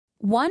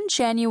One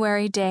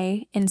January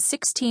day in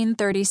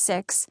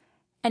 1636,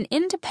 an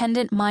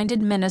independent-minded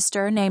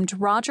minister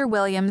named Roger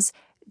Williams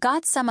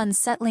got some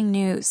unsettling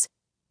news.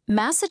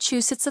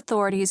 Massachusetts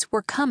authorities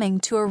were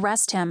coming to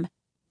arrest him.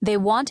 They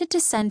wanted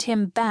to send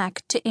him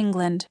back to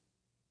England.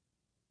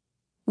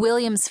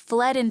 Williams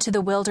fled into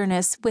the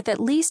wilderness with at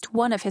least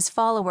one of his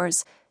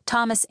followers,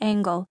 Thomas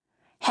Angle,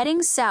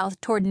 heading south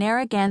toward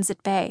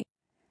Narragansett Bay.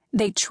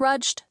 They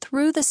trudged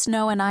through the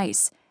snow and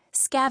ice,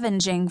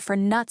 scavenging for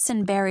nuts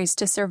and berries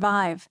to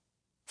survive.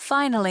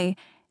 Finally,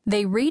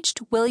 they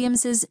reached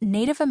Williams's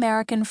Native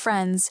American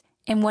friends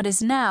in what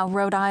is now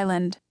Rhode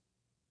Island.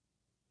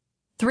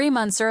 3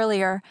 months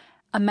earlier,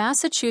 a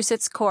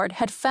Massachusetts court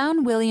had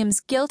found Williams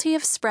guilty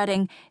of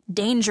spreading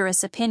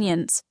dangerous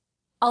opinions.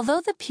 Although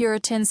the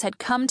Puritans had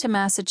come to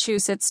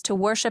Massachusetts to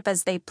worship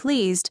as they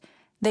pleased,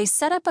 they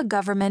set up a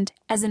government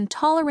as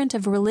intolerant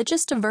of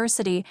religious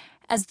diversity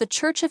as the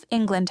Church of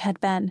England had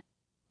been.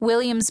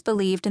 Williams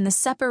believed in the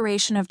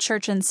separation of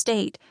church and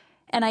state,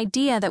 an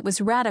idea that was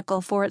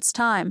radical for its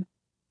time.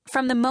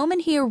 From the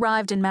moment he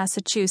arrived in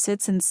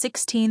Massachusetts in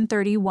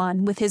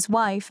 1631 with his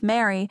wife,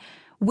 Mary,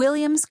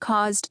 Williams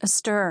caused a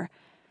stir.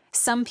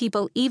 Some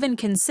people even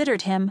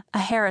considered him a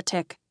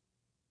heretic.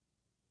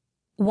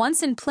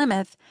 Once in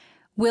Plymouth,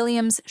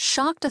 Williams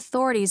shocked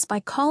authorities by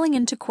calling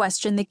into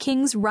question the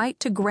king's right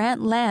to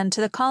grant land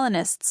to the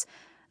colonists.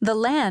 The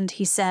land,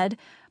 he said,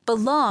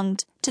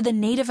 belonged to the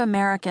Native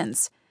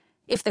Americans.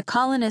 If the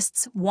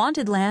colonists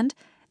wanted land,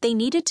 they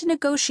needed to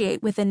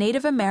negotiate with the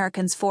Native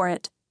Americans for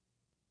it.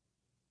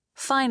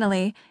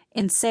 Finally,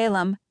 in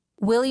Salem,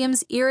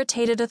 Williams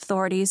irritated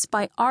authorities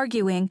by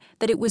arguing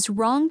that it was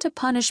wrong to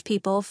punish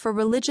people for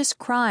religious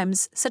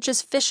crimes such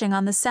as fishing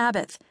on the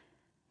Sabbath.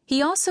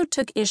 He also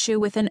took issue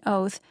with an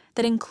oath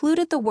that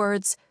included the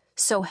words,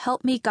 "So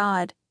help me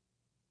God."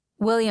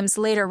 Williams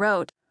later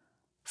wrote,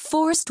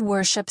 "Forced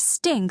worship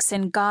stinks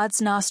in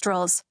God's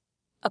nostrils,"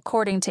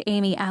 according to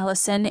Amy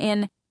Allison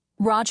in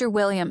Roger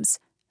Williams,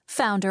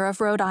 founder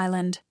of Rhode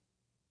Island.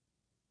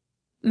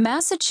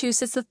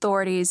 Massachusetts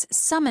authorities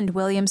summoned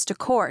Williams to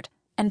court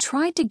and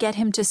tried to get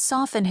him to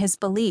soften his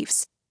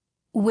beliefs.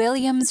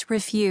 Williams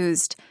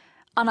refused.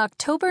 On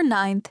October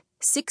 9,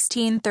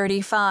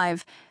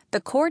 1635,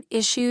 the court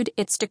issued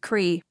its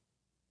decree.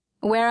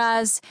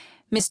 Whereas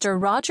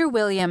Mr. Roger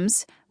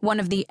Williams, one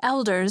of the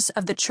elders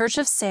of the Church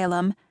of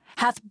Salem,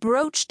 hath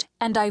broached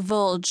and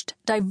divulged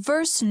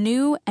diverse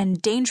new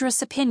and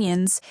dangerous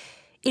opinions,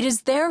 it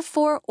is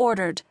therefore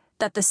ordered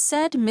that the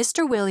said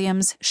Mr.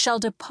 Williams shall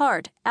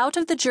depart out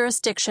of the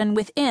jurisdiction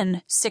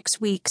within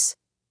 6 weeks.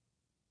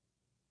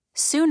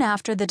 Soon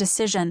after the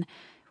decision,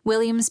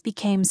 Williams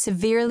became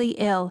severely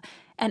ill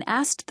and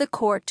asked the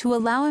court to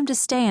allow him to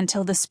stay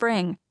until the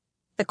spring.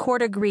 The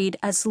court agreed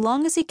as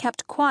long as he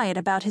kept quiet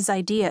about his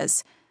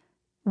ideas.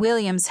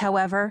 Williams,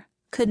 however,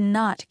 could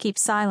not keep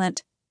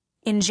silent.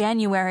 In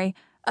January,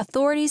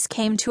 authorities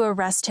came to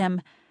arrest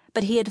him,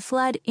 but he had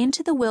fled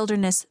into the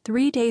wilderness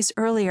 3 days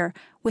earlier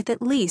with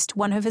at least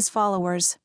one of his followers.